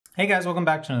Hey guys, welcome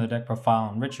back to another deck profile.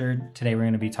 I'm Richard. Today we're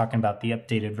going to be talking about the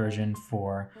updated version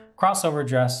for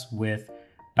OverDress with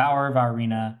Baur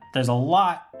Vairina. There's a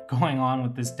lot going on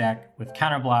with this deck with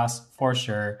Counterblast for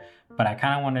sure, but I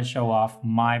kind of want to show off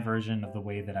my version of the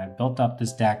way that I built up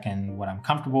this deck and what I'm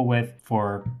comfortable with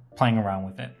for playing around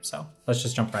with it. So let's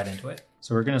just jump right into it.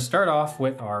 So we're going to start off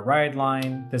with our ride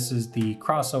line. This is the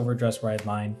OverDress ride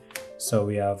line. So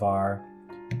we have our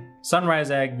Sunrise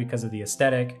Egg because of the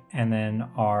aesthetic, and then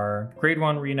our grade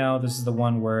 1 Reno. This is the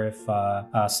one where if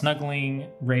snuggling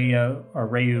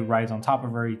Ryu rides on top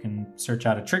of her, you can search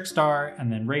out a Trickstar,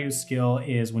 and then Ryu's skill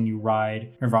is when you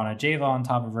ride Nirvana Jheva on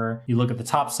top of her, you look at the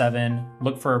top 7,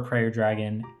 look for a prayer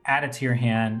dragon, add it to your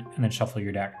hand, and then shuffle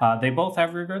your deck. They both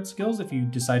have rearguard skills if you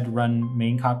decide to run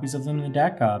main copies of them in the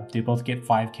deck. They both get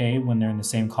 5k when they're in the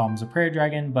same column as a prayer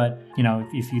dragon, but you know,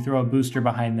 if you throw a booster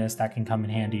behind this, that can come in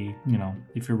handy, you know,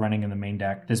 if you're running in the main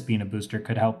deck. This being a booster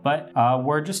could help, but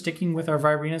we're just sticking with our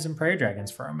Vairinas and prayer dragons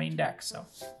for our main deck. So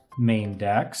main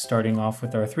deck, starting off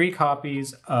with our 3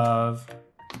 copies of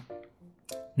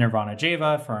Nirvana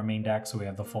Jheva for our main deck, so we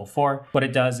have the full 4. What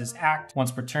it does is act once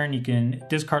per turn. You can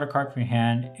discard a card from your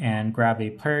hand and grab a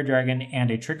prayer dragon and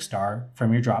a Trickstar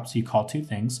from your drop, so you call 2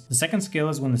 things. The second skill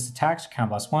is when this attacks,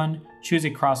 Counterblast 1, choose a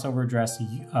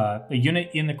a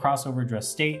unit in the OverDress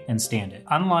state and stand it.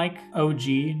 Unlike OG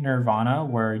Nirvana,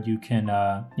 where you can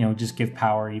just give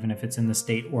power even if it's in the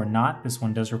state or not, this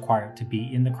one does require it to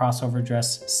be in the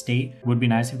OverDress state. Would be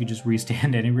nice if you just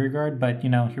restand any rearguard, but you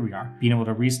know, here we are. Being able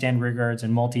to restand rearguards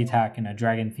and multi-attack in a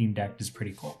dragon themed deck is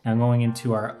pretty cool. Now going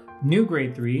into our new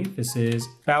grade 3, this is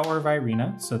Baur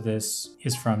Vairina. So this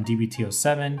is from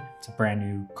D-BT07. It's a brand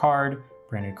new card,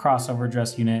 brand new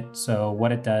OverDress unit. So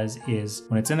what it does is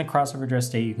when it's in the OverDress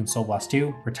state, you can Soul Blast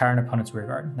 2, retire an opponent's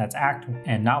rearguard. That's act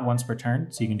and not once per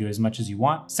turn, so you can do as much as you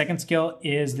want. Second skill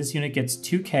is this unit gets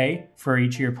 2k for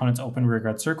each of your opponent's open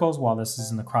rearguard circles while this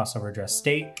is in the OverDress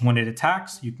state. When it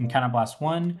attacks, you can Counterblast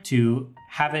 1 to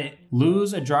have it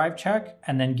lose a drive check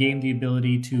and then gain the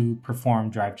ability to perform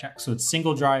drive checks. So it's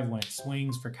single drive when it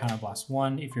swings for Counterblast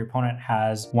 1 if your opponent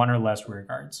has 1 or less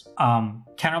rearguards.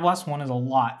 Counterblast 1 is a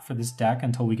lot for this deck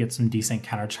until we get some decent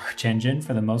countercharge engine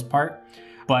for the most part.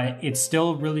 But it's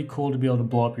still really cool to be able to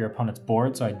blow up your opponent's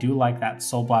board. So I do like that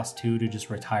Soul Blast 2 to just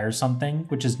retire something,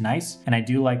 which is nice. And I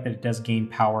do like that it does gain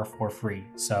power for free.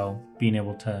 So being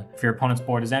able to, if your opponent's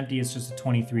board is empty, it's just a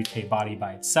 23k body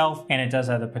by itself. And it does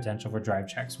have the potential for drive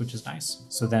checks, which is nice.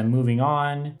 So then moving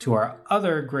on to our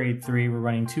other grade 3, we're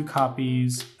running 2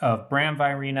 copies of Baur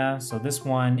Vairina. So this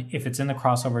one, if it's in the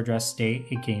OverDress state,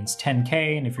 it gains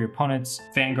 10k. And if your opponent's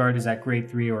Vanguard is at grade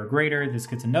 3 or greater, this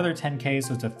gets another 10k.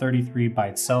 So it's a 33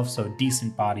 by itself, so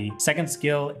decent body. Second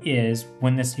skill is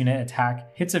when this unit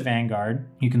attack hits a Vanguard,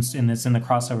 you can, and it's in the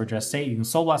OverDress state, you can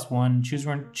Soul Blast 1,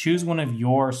 choose one of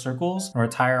your circles, and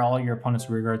retire all your opponent's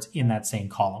rearguards in that same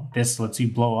column. This lets you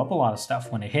blow up a lot of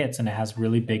stuff when it hits, and it has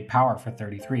really big power for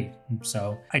 33.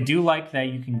 So I do like that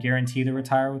you can guarantee the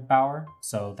retire with Baur,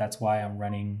 so that's why I'm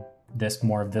running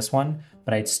more of this one,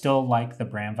 but I'd still like the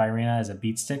Baur Vairina as a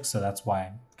beat stick, so that's why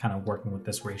I'm kind of working with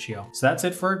this ratio. So that's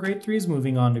it for our grade 3s.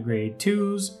 Moving on to grade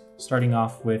 2s, starting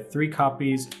off with 3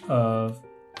 copies of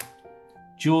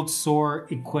Jeweled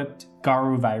Sword equipped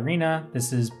Baur Vairina.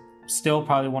 This is still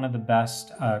probably one of the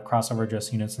best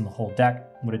OverDress units in the whole deck.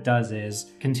 What it does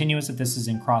is, continuous if this is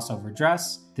in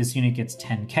OverDress, this unit gets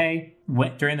 10k.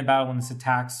 During the battle when this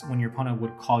attacks, when your opponent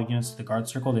would call units to the guard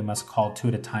circle, they must call 2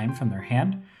 at a time from their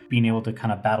hand. Being able to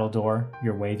kind of battle door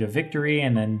your way to victory,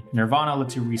 and then Nirvana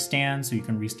lets you restand, so you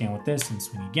can restand with this and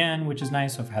swing again, which is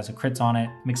nice. So if it has a crits on it,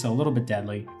 makes it a little bit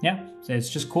deadly. Yeah, so it's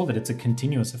just cool that it's a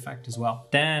continuous effect as well.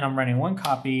 Then I'm running 1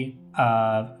 copy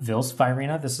of Baur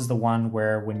Vairina. This is the one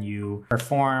where when you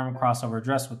perform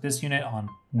OverDress with this unit,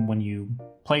 when you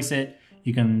place it,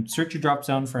 you can search your drop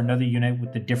zone for another unit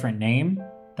with a different name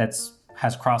that's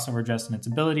has OverDress in its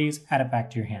abilities, add it back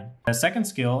to your hand. The second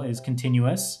skill is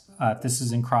continuous. If this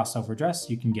is in OverDress,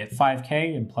 you can get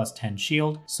 5k and plus 10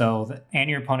 shield. And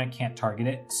your opponent can't target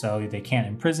it, so they can't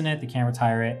imprison it, they can't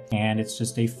retire it, and it's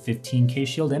just a 15k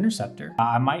shield interceptor.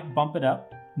 I might bump it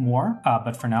up more,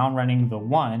 but for now I'm running the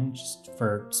 1 just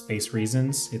for space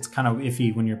reasons. It's kind of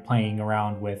iffy when you're playing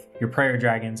around with your prayer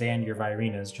dragons and your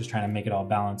Vairinas, just trying to make it all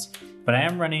balance. But I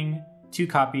am running 2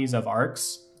 copies of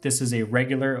Arcs. This is a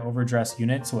regular OverDress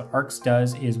unit. So what Arcs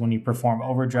does is when you perform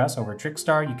OverDress over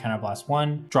Trickstar, you Counterblast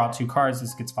 1, draw 2 cards,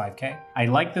 this gets 5k. I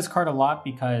like this card a lot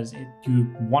because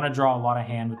you want to draw a lot of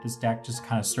hand with this deck, just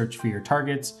kind of search for your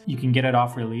targets. You can get it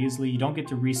off really easily. You don't get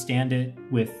to restand it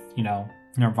with,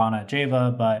 Nirvana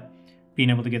Jheva, but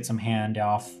being able to get some hand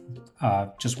off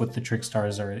just with the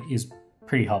Trickstars is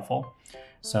pretty helpful.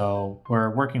 So we're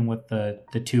working with the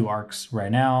two arcs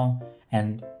right now,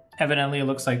 and evidently it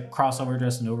looks like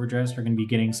X-OverDress and Overdress are going to be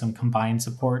getting some combined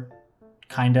support,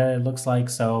 kinda, it looks like.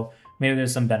 So maybe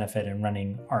there's some benefit in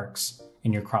running arcs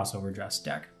in your X-OverDress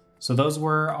deck. So those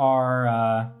were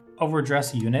our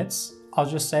Overdress units, I'll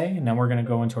just say, and then we're going to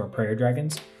go into our Prayer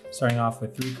Dragons, starting off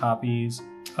with 3 copies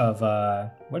of,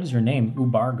 what is your name?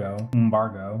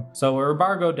 Umbargo. So what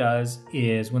Umbargo does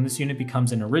is when this unit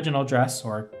becomes an original dress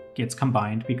or gets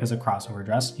combined because of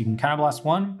X-OverDress, you can counterblast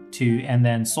 1, 2, and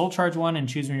then soul charge 1 and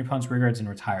choose one of your opponent's rear guards and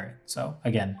retire it. So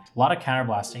again, a lot of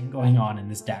counterblasting going on in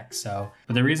this deck.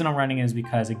 But the reason I'm running is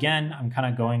because, again, I'm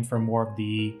kind of going for more of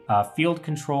the field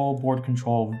control, board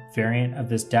control variant of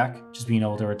this deck, just being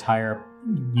able to retire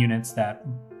units that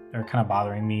are kind of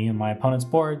bothering me and my opponent's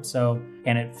board.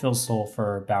 And it fills soul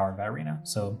for Baur Vairina,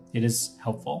 so it is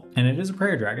helpful. And it is a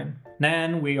Prayer Dragon.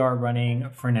 Then we are running,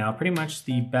 for now, pretty much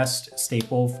the best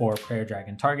staple for Prayer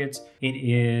Dragon targets. It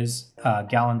is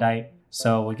Gallandite.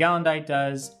 So what Gallandite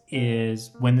does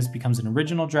is when this becomes an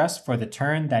original dress for the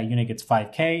turn, that unit gets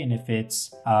 5k, and if it's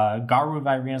Baur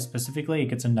Vairina specifically, it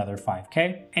gets another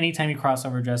 5k. Anytime you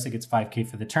X-OverDress, it gets 5k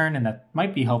for the turn, and that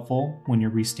might be helpful when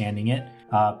you're restanding it,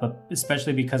 but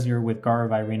especially because you're with Baur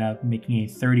Vairina, making a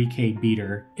 30k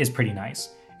beater is pretty nice.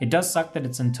 It does suck that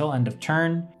it's until end of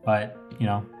turn, but you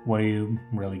know, what are you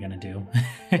really gonna do?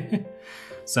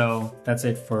 So that's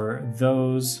it for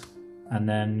those. And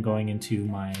then going into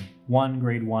my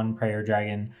grade 1 Prayer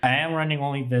Dragon. I am running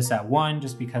only this at 1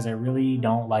 just because I really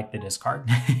don't like the discard.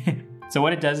 So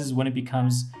what it does is when it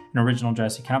becomes an original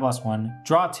dress, you counterblast 1,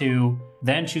 draw 2,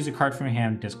 then choose a card from your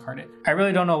hand, discard it. I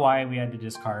really don't know why we had to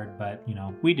discard, but you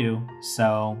know, we do.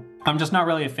 So I'm just not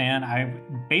really a fan. I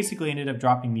basically ended up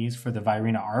dropping these for the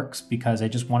Vairina arcs because I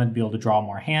just wanted to be able to draw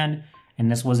more hand, and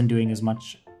this wasn't doing as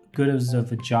much good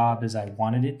of a job as I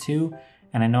wanted it to.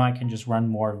 And I know I can just run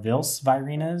more Vils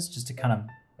Vairinas just to kind of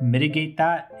mitigate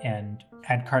that and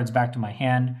add cards back to my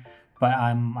hand. But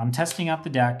I'm testing out the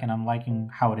deck and I'm liking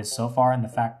how it is so far, and the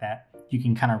fact that you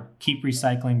can kind of keep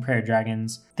recycling Prayer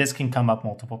Dragons. This can come up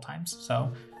multiple times.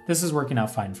 So this is working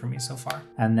out fine for me so far.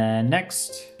 And then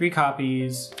next, 3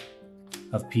 copies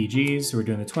of PGs. So we're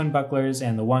doing the Twin Bucklers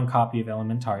and the 1 copy of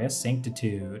Elementaria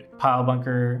Sanctitude. Pile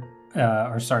Bunker,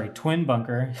 Twin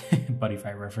Bunker, Buddy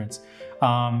Fight reference,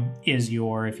 is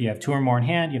your, if you have 2 or more in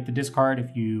hand, you have to discard.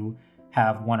 If you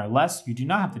have 1 or less, you do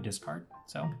not have to discard.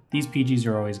 So these PGs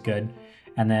are always good.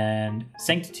 And then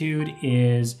Sanctitude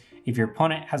is if your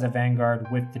opponent has a Vanguard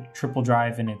with the triple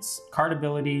drive in its card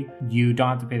ability, you don't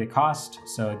have to pay the cost,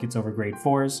 so it gets over grade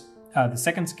 4s. The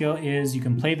second skill is you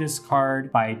can play this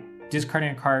card by discarding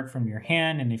a card from your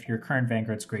hand, and if your current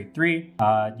Vanguard's grade 3,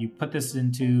 you put this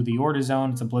into the order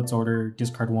zone. It's a blitz order,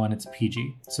 discard 1, it's a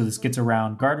PG. So this gets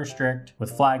around guard restrict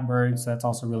with Flagbird, so that's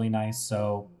also really nice.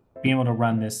 So being able to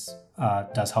run this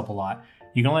does help a lot.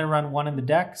 You can only run 1 in the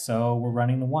deck, so we're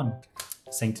running the 1.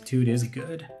 Sanctitude is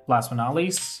good. Last but not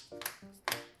least,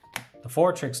 the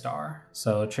 4 Trickstar.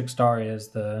 So Trickstar is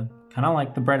the kind of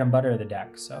like the bread and butter of the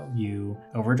deck. So you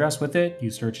overdress with it, you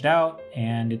search it out,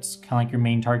 and it's kind of like your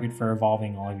main target for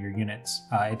evolving all of your units.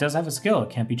 It does have a skill. It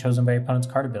can't be chosen by your opponent's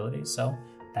card abilities, so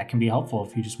that can be helpful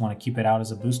if you just want to keep it out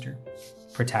as a booster.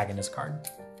 Protagonist card.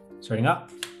 Starting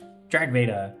up,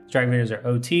 Dragveda. Dragvedas are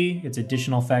OT. Its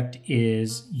additional effect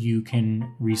is you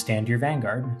can restand your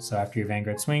Vanguard. So after your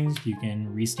Vanguard swings, you can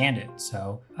restand it.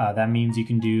 So that means you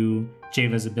can do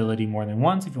Jheva's ability more than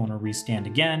once if you want to restand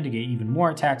again to get even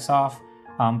more attacks off.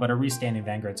 But a restanding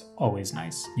Vanguard's always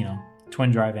nice. You know,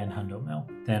 Twin Drive and Hundo Mill.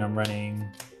 Then I'm running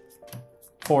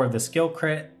 4 of the skill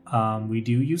crit. We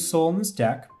do use Soul in this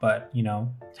deck, but you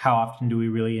know, how often do we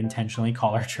really intentionally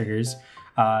call our triggers?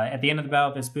 At the end of the battle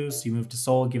of this boost, you move to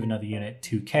Soul, give another unit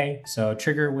 2k. So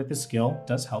trigger with the skill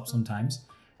does help sometimes.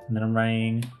 And then I'm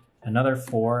running another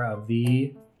 4 of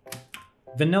the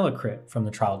vanilla crit from the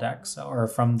trial deck, so, or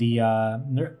from the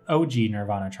OG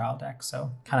Nirvana trial deck.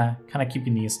 So kind of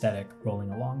keeping the aesthetic rolling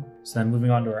along. So then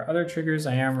moving on to our other triggers,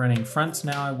 I am running fronts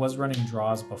now. I was running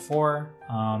draws before.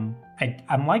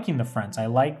 I'm liking the fronts. I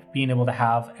like being able to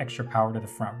have extra power to the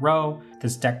front row.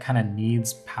 This deck kind of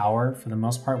needs power for the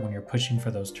most part when you're pushing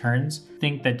for those turns. I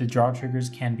think that the draw triggers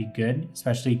can be good,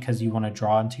 especially because you want to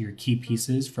draw into your key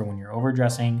pieces for when you're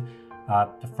overdressing.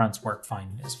 The fronts work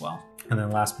fine as well. And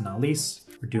then last but not least,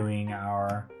 we're doing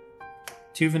our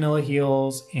 2 vanilla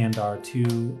heals and our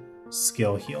 2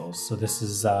 skill heals. So this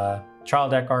is trial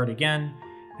deck art again.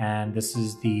 And this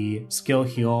is the skill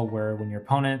heal where when your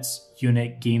opponent's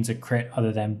unit gains a crit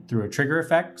other than through a trigger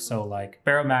effect, so like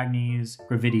Baromagnes,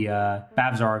 Gravidia,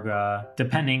 Babzarga,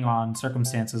 depending on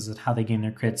circumstances of how they gain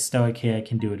their crits, Stoicheia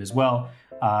can do it as well.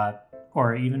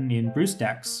 or even in Bruce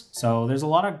decks. So there's a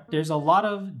lot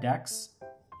of decks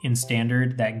in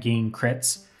standard that gain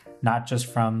crits, not just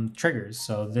from triggers.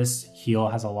 So this heal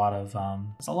has a lot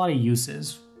of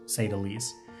uses, say the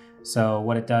least. So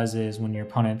what it does is when your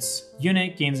opponent's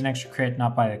unit gains an extra crit,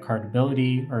 not by a card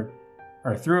ability or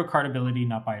through a card ability,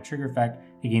 not by a trigger effect,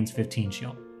 it gains 15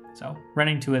 shield. So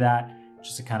running 2 of that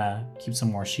just to kind of keep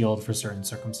some more shield for certain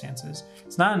circumstances.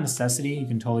 It's not a necessity. You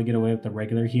can totally get away with the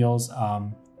regular heals.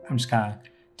 I'm just kind of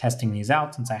testing these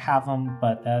out since I have them,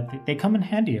 but they come in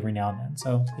handy every now and then,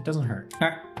 so it doesn't hurt. All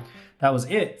right, that was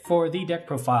it for the deck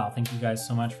profile. Thank you guys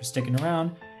so much for sticking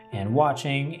around and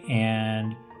watching,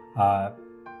 and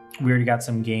we already got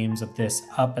some games of this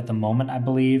up at the moment, I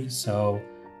believe, so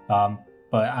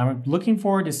but I'm looking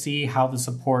forward to see how the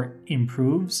support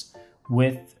improves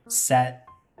with set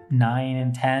 9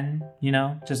 and 10, you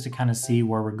know, just to kind of see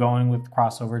where we're going with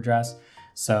CrossOverDress.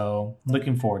 So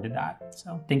looking forward to that.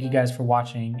 So thank you guys for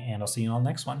watching, and I'll see you on the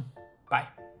next one.